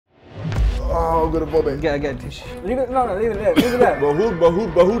Oh, I'm gonna vomit. Get a tissue. Leave it, no, leave it there, leave it there.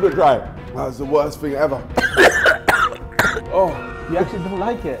 Bahuda dry. That's the worst thing ever. Oh. You actually don't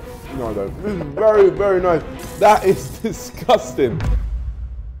like it? No, I don't. This is very, very nice. That is disgusting.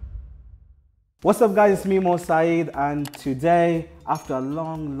 What's up guys, it's me Syed, and today, after a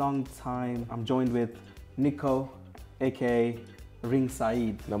long time, I'm joined with Niko, aka Ring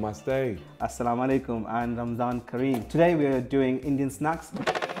Syed. Namaste. Assalamu alaikum and Ramzan Kareem. Today we are doing Indian snacks.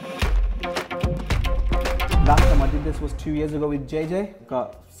 Last time I did this was 2 years ago with JJ.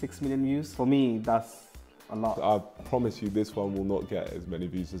 Got 6 million views. For me, that's a lot. I promise you this one will not get as many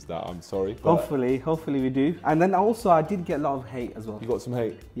views as that, I'm sorry. Hopefully we do. And then also I did get a lot of hate as well. You got some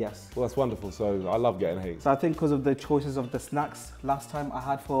hate? Yes. Well, that's wonderful, so I love getting hate. So I think because of the choices of the snacks last time I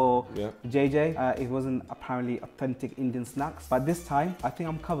had for JJ, it wasn't apparently authentic Indian snacks. But this time, I think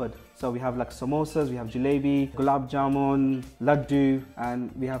I'm covered. So we have like samosas, we have jalebi, gulab jamun, laddu, and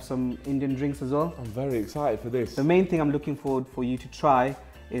we have some Indian drinks as well. I'm very excited for this. The main thing I'm looking forward for you to try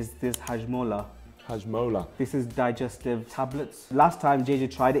is this hajmola. Hajmola. This is digestive tablets. Last time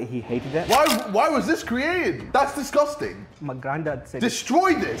JJ tried it, he hated it. Why was this created? That's disgusting. My granddad said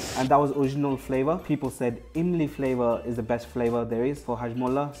destroy this. And that was original flavor. People said imli flavor is the best flavor there is for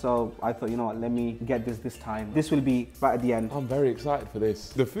hajmola. So I thought, you know what, let me get this time. This will be right at the end. I'm very excited for this.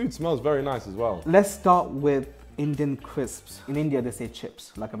 The food smells very nice as well. Let's start with Indian crisps. In India, they say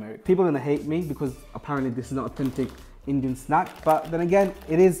chips, like America. People are gonna hate me because apparently this is not authentic Indian snack, but then again,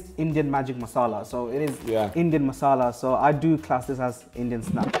 it is Indian magic masala, so it is Indian masala, so I do class this as Indian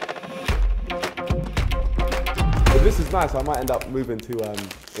snack. If this is nice, I might end up moving to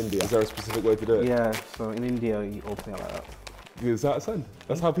India. Is there a specific way to do it? Yeah, so in India, you open it like that. Is that a send?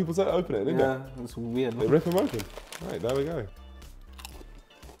 That's how people say open it in India? Yeah, it's weird. They rip them open. Right, there we go.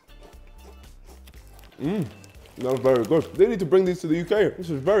 That was very good. They need to bring these to the UK. This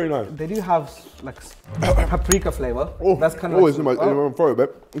is very nice. They do have like paprika flavor. Oh, that's kind of it's in my throat a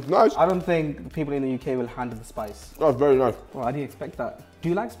bit. It's nice. I don't think people in the UK will handle the spice. That's very nice. Well, I didn't expect that. Do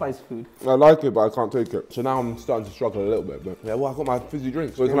you like spicy food? I like it, but I can't take it. So now I'm starting to struggle a little bit. But yeah, well, I got my fizzy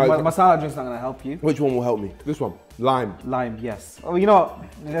drink. So masala drink's not gonna help you. Which one will help me? This one. Lime. Lime, yes. Oh, you know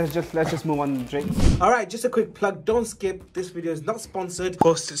what? Let's just move on to drinks. All right, just a quick plug. Don't skip. This video is not sponsored.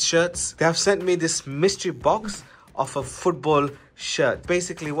 Posted shirts. They have sent me this mystery box of a football shirt.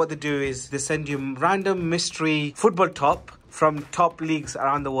 Basically what they do is they send you random mystery football top from top leagues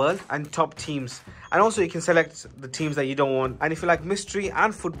around the world and top teams, and also you can select the teams that you don't want. And if you like mystery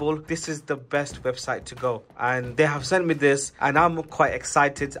and football, this is the best website to go. And they have sent me this and I'm quite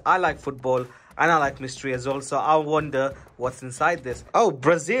excited. I like football and I like mystery as well, so I wonder what's inside this. Oh,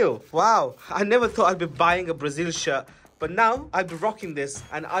 Brazil. Wow, I never thought I'd be buying a Brazil shirt, but now I'll be rocking this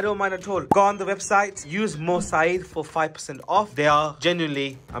and I don't mind at all. Go on the website, use Syed for 5% off. They are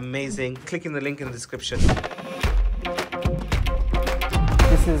genuinely amazing. Click in the link in the description.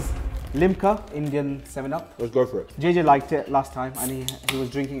 This is Limca Indian 7-Up. Let's go for it. JJ liked it last time and he was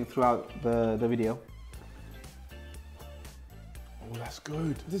drinking it throughout the video. Oh, that's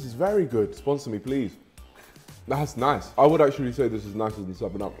good. This is very good. Sponsor me, please. That's nice. I would actually say this is nicer than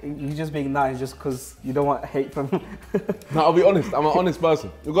 7-Up. You're just being nice just because you don't want hate from... No, I'll be honest. I'm an honest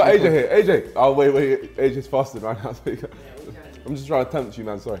person. We've got AJ here. AJ. Oh, wait. AJ's fasting right now. So I'm just trying to tempt you,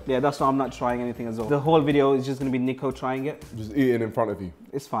 man. Sorry. Yeah, that's why I'm not trying anything as well. The whole video is just going to be Niko trying it. Just eating in front of you.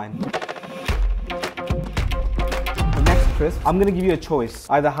 It's fine. The next crisp, I'm going to give you a choice.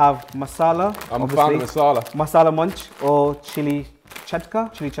 Either have masala. I'm a fan of masala. Masala munch or chili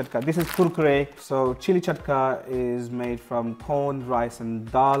chatka. Chili chatka. This is kurkure. So chili chatka is made from corn, rice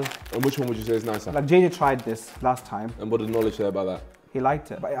and dal. And which one would you say is nicer? Like JJ tried this last time. And what is knowledge there about that? He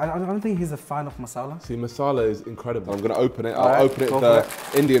liked it. But I don't think he's a fan of masala. See, masala is incredible. I'm going to open it. I'll open it the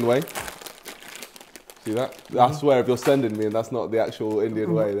Indian way. See that? I swear if you're sending me and that's not the actual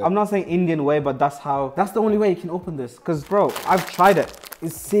Indian way. Then. I'm not saying Indian way, but that's the only way you can open this. Because bro, I've tried it.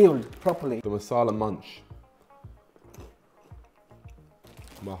 It's sealed properly. The masala munch.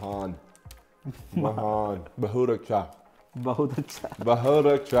 Mahan. Bahura cha.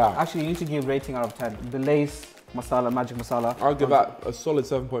 Bahura cha. Actually, you need to give rating out of 10. The Lace masala, magic masala. I'll give that a solid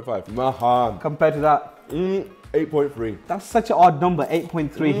 7.5. Mahan. Compared to that? 8.3. That's such an odd number,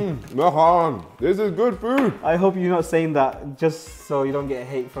 8.3. Mahan. This is good food. I hope you're not saying that just so you don't get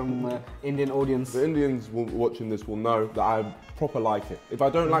hate from Indian audience. The Indians watching this will know that I proper like it. If I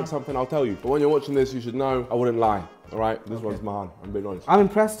don't like something, I'll tell you. But when you're watching this, you should know I wouldn't lie. All right, this one's Mahan, I'm being honest. I'm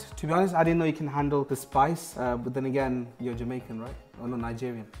impressed, to be honest. I didn't know you can handle the spice, but then again, you're Jamaican, right? Or no,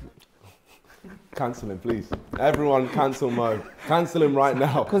 Nigerian. Cancel him, please. Everyone cancel Mo. Cancel him right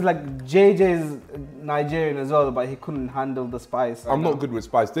now. Because like JJ's Nigerian as well, but he couldn't handle the spice. I'm not good with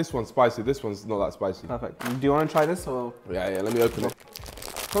spice. This one's spicy. This one's not that spicy. Perfect. Do you want to try this or? Yeah, let me open it.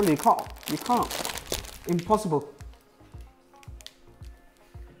 Totally, you can't. You can't. Impossible.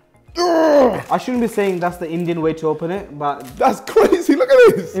 I shouldn't be saying that's the Indian way to open it, but... That's crazy, look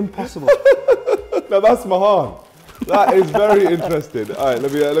at this! Impossible. No, that's Mahan. That is very interesting. All right,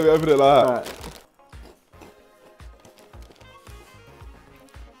 let me open it like that. All right.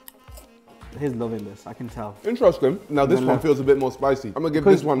 He's loving this, I can tell. Interesting. Now this one feels a bit more spicy. I'm gonna give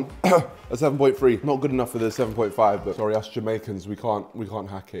this one a 7.3. Not good enough for the 7.5, but sorry, us Jamaicans, we can't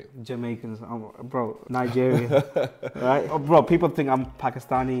hack it. Jamaicans, bro, Nigeria, right? Oh, bro, people think I'm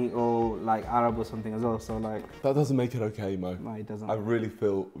Pakistani or like Arab or something as well, so like... That doesn't make it okay, Mo. No, it doesn't. I really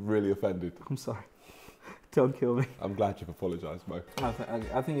feel really offended. I'm sorry. Don't kill me. I'm glad you've apologised, Mo.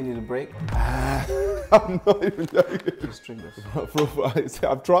 I think you need a break. I'm not even joking. Just drink this.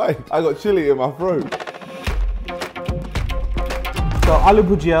 I've tried. I got chili in my throat. So aloo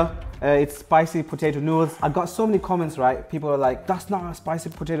bhujia, it's spicy potato noodles. I got so many comments, right? People are like, that's not a spicy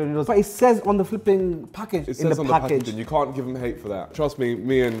potato noodles. But it says on the flipping package. It says on the packaging. You can't give them hate for that. Trust me,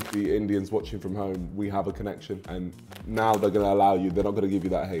 me and the Indians watching from home, we have a connection. And now they're going to allow you. They're not going to give you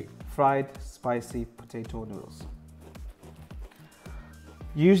that hate. Fried spicy potato noodles.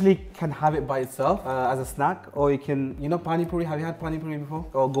 You usually can have it by itself as a snack, or you can, you know, pani puri. Have you had pani puri before?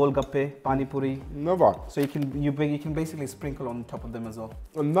 Or golgappe, pani puri? Never. So you can basically sprinkle on top of them as well.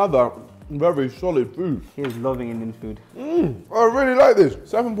 Another very solid food. He is loving Indian food. I really like this.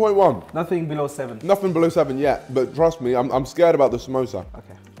 7.1. Nothing below 7. Nothing below 7 yet, but trust me, I'm scared about the samosa.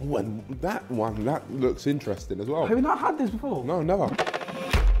 Okay. Oh, and that one, that looks interesting as well. Have you not had this before? No, never.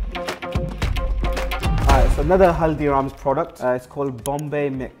 Alright, so another Haldiram's product. It's called Bombay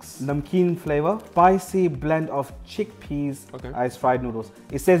Mix. Namkeen flavor, spicy blend of chickpeas, it's fried noodles.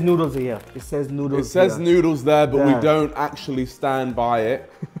 It says noodles here. It says noodles. It says noodles there, but we don't actually stand by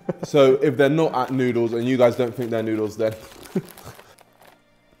it. So if they're not at noodles and you guys don't think they're noodles, then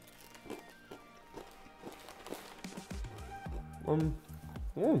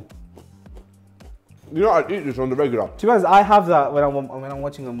you know, I'd eat this on the regular. To be honest, I have that when I'm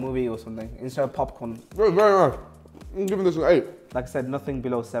watching a movie or something instead of popcorn. Very, very nice. I'm giving this an 8. Like I said, nothing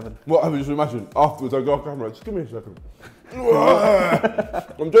below 7. What have you just imagined? Afterwards, I go off camera. Just give me a second.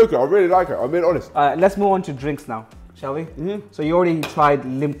 I'm joking. I really like it. I'm being honest. Let's move on to drinks now, shall we? So you already tried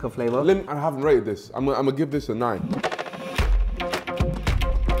Limca flavor. I haven't rated this. I'm gonna give this a 9.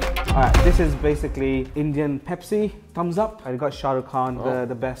 Alright, this is basically Indian Pepsi. Thumbs up. I got Shah Rukh Khan,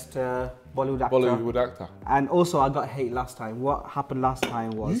 the best Bollywood actor. Bollywood actor. And also I got hate last time. What happened last time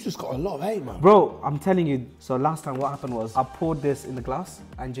was... You just got a lot of hate, man. Bro, I'm telling you. So last time what happened was I poured this in the glass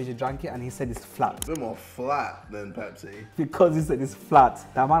and JJ drank it and he said it's flat. It's a bit more flat than Pepsi. Because he said it's flat.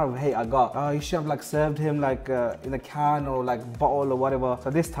 The amount of hate I got. You should have like served him like in a can or like bottle or whatever.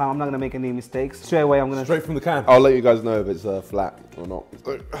 So this time I'm not gonna make any mistakes. Straight away I'm gonna... Straight from the can. I'll let you guys know if it's flat or not.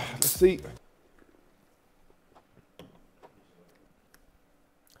 Let's see.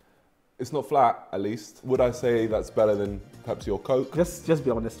 It's not flat, at least. Would I say that's better than Pepsi or Coke? Just be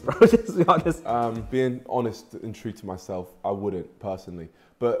honest, bro. Just be honest. Being honest and true to myself, I wouldn't, personally.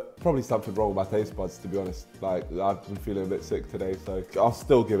 But probably something wrong with my taste buds, to be honest. Like, I've been feeling a bit sick today, so I'll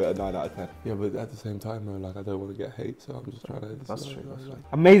still give it a 9 out of 10. Yeah, but at the same time, though, like, I don't want to get hate, so I'm just trying to... That's true, that's true.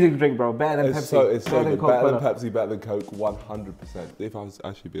 Amazing drink, bro. Better than Pepsi. It's so good. Better than Pepsi, better than Coke, 100%. If I was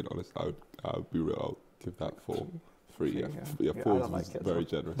actually being honest, I would be real. I'll give that 4. 3, yeah. 4 is very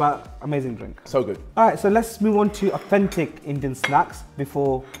generous. But amazing drink. So good. Alright, so let's move on to authentic Indian snacks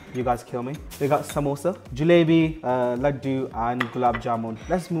before you guys kill me. We got samosa, jalebi, laddu and gulab jamun.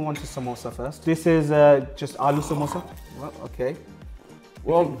 Let's move on to samosa first. This is just aloo samosa. Well, okay.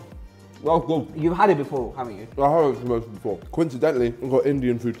 Well, good. You've had it before, haven't you? I have had samosa before. Coincidentally, I've got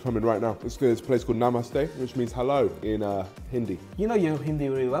Indian food coming right now. It's this place called Namaste, which means hello in Hindi. You know your Hindi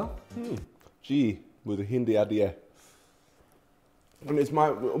really well. Gee, with a Hindi idea. And it's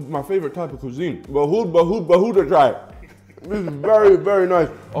my favorite type of cuisine. Bahud to try. This is very, very nice.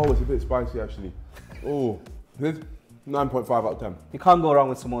 Oh, it's a bit spicy actually. Oh, this 9.5 out of 10. You can't go wrong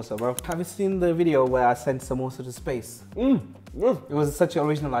with samosa, bro. Have you seen the video where I sent samosa to space? Yeah. It was such an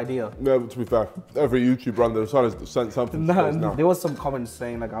original idea. Yeah, to be fair, every YouTuber under the sun has sent something to space now. There was some comments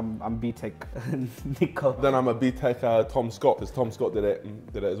saying like I'm B-Tech Niko. Then I'm a B-Tech Tom Scott, because Tom Scott did it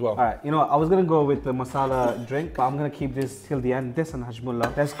as well. Alright, you know what, I was gonna go with the masala drink, but I'm gonna keep this till the end. This and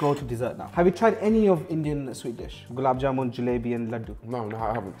hajmullah. Let's go to dessert now. Have you tried any of Indian sweet dish? Gulab jamun, jalebi and laddu? No,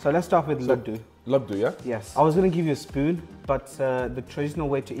 I haven't. So let's start with laddu. Laddu, yeah? Yes. I was gonna give you a spoon, but the traditional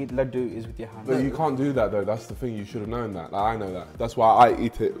way to eat laddu is with your hand. No, you can't do that though. That's the thing. You should have known that. Like, I know that. That's why I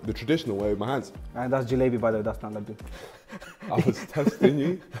eat it the traditional way with my hands. And that's jalebi, by the way. That's not laddu. I was testing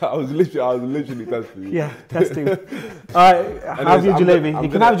you. I was literally testing you. Yeah, testing. All right, have your jalebi. You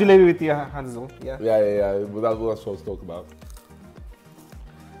can have jalebi with your hands as well. Yeah. Yeah. Well, that's what I was talking about.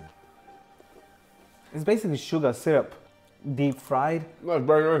 It's basically sugar syrup, deep fried. No, it's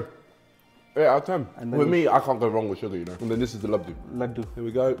very nice. 8 out of 10. And With me, I can't go wrong with sugar, you know. And then this is the laddu. Laddu. Here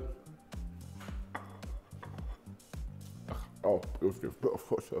we go. Oh,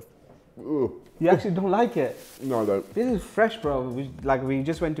 ooh. You actually don't like it? No, I don't. This is fresh, bro. We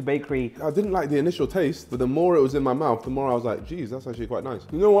just went to bakery. I didn't like the initial taste, but the more it was in my mouth, the more I was like, geez, that's actually quite nice.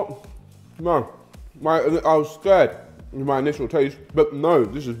 You know what? No, I was scared with my initial taste, but no,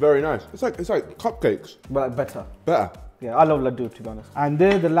 this is very nice. It's like cupcakes. But better. Better. Yeah, I love laddu, to be honest. And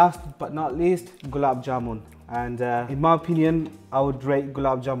then the last but not least, gulab jamun. And in my opinion, I would rate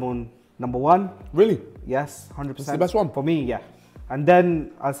gulab jamun #1. Really? Yes, 100%. It's the best one? For me, yeah. And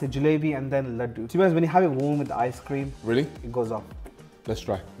then I'll say jalebi and then laddu. To be honest, when you have it warm with the ice cream, Really? it goes off. Let's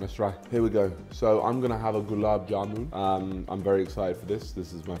try. Here we go. So I'm gonna have a gulab jamun. I'm very excited for this.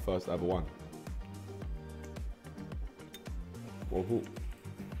 This is my first ever one. Oh,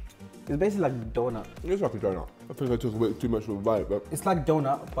 It's basically like donut. it's like a donut. I think I took a bit too much of a bite, but It's like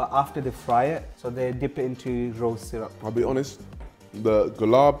donut, but after they fry it, so they dip it into rose syrup. I'll be honest, the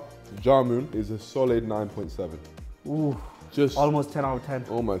gulab jamun is a solid 9.7. Ooh, Just almost 10 out of 10.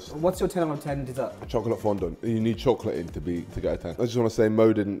 almost. What's your 10 out of 10 dessert? Chocolate fondant. You need chocolate in to get a 10. I just want to say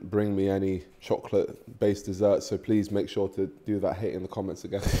Mo didn't bring me any chocolate-based desserts, so please make sure to do that hit in the comments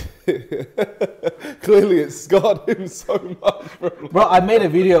again. Clearly, it scarred him so much, bro. Bro, I made a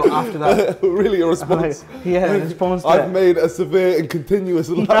video after that. Really, a response? Yeah, a response to I've it. made a severe and continuous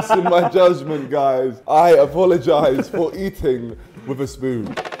lapse in my judgment, guys. I apologize for eating with a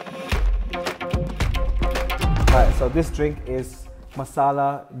spoon. Alright, so this drink is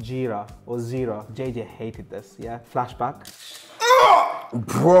masala jeera or zira. JJ hated this, yeah? Flashback.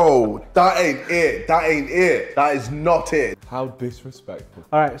 Bro, that ain't it. That ain't it. That is not it. How disrespectful.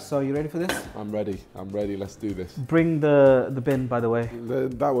 Alright, so you ready for this? I'm ready. Let's do this. Bring the bin, by the way.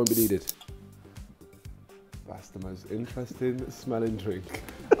 That won't be needed. That's the most interesting smelling drink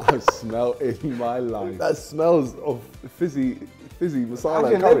I've smelled in my life. That smells of fizzy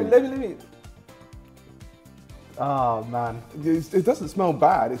masala curry. Let me. Oh man. It doesn't smell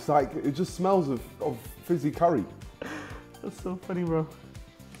bad. It's like, it just smells of fizzy curry. That's so funny, bro.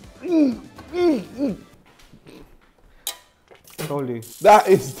 Told you. That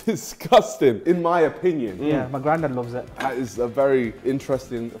is disgusting, in my opinion. Yeah, my granddad loves it. That is a very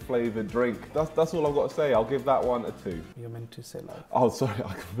interesting flavoured drink. That's all I've got to say. I'll give that one a 2. You're meant to say like. Oh, sorry,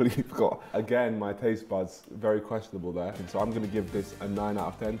 I completely forgot. Again, my taste buds, very questionable there. And so I'm going to give this a 9 out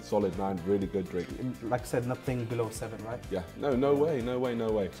of 10. Solid 9, really good drink. Like I said, nothing below 7, right? Yeah, no way.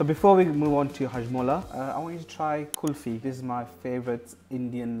 So before we move on to hajmola, I want you to try kulfi. This is my favorite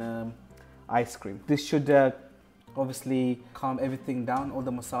Indian ice cream. This should obviously calm everything down, all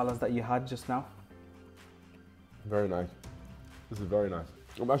the masalas that you had just now. Very nice. This is very nice.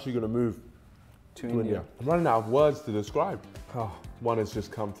 I'm actually going to move To India. I'm running out of words to describe. Oh, One has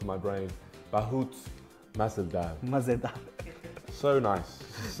just come to my brain. Bahut Mazedar. mazedar. So nice.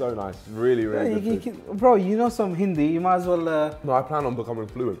 Really good food. Bro, you know some Hindi, you might as well... No, I plan on becoming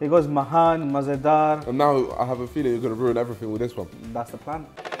fluent. it goes mahan, mazedar. And now I have a feeling you're going to ruin everything with this one. That's the plan.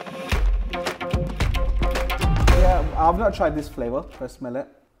 Yeah, I've not tried this flavor. Let's smell it.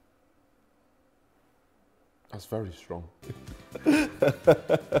 That's very strong.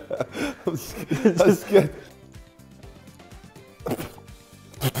 I'm scared.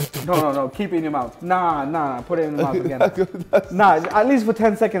 No, keep it in your mouth. Nah, put it in your mouth again. Nah, at least for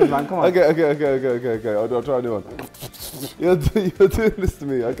 10 seconds, man, come on. Okay. I'll try a new one. You're doing this to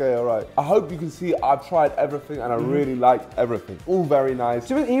me. Okay, all right. I hope you can see I've tried everything and I really like everything. All very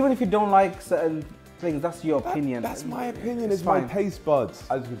nice. Even if you don't like certain things, that's your opinion. That's my opinion. It's It's my fine. taste buds.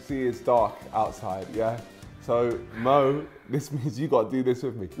 As you can see, it's dark outside, yeah? So, Mo, this means you got to do this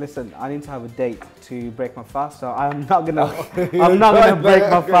with me. Listen, I need to have a date to break my fast, so I'm not gonna break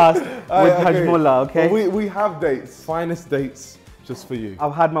my fast with hajmola, okay? Well, we have dates. Finest dates just for you.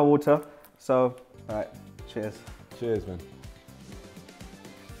 I've had my water, so, all right, cheers. Cheers, man.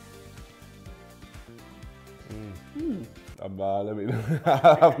 Let me know.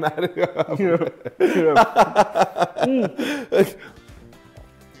 I've not had it.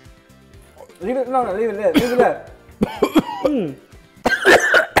 Leave it there.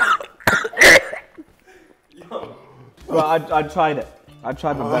 Bro, I tried it. I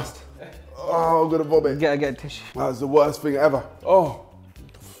tried my best. Oh, I'm gonna vomit. Get a tissue. That's the worst thing ever. Oh.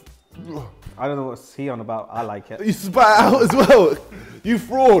 I don't know what's he on about. I like it. You spat it out as well. You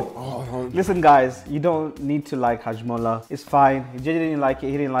fraud. Oh. Listen, guys, you don't need to like hajmola. It's fine. JJ didn't like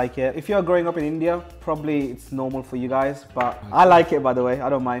it. He didn't like it. If you're growing up in India, probably it's normal for you guys. But I like it, by the way. I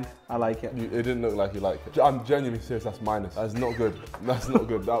don't mind. I like it. It didn't look like you liked it. I'm genuinely serious. That's minus. That's not good. That's not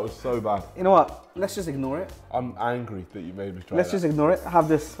good. That was so bad. You know what? Let's just ignore it. I'm angry that you made me try Let's that. just ignore it. Have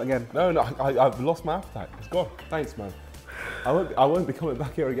this again. No, I've lost my appetite. It's gone. Thanks, man. I won't be coming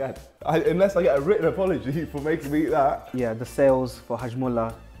back here again. Unless I get a written apology for making me eat that. Yeah, the sales for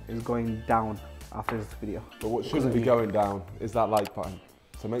hajmola is going down after this video. But what shouldn't be going down is that like button.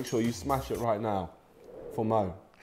 So make sure you smash it right now for Mo.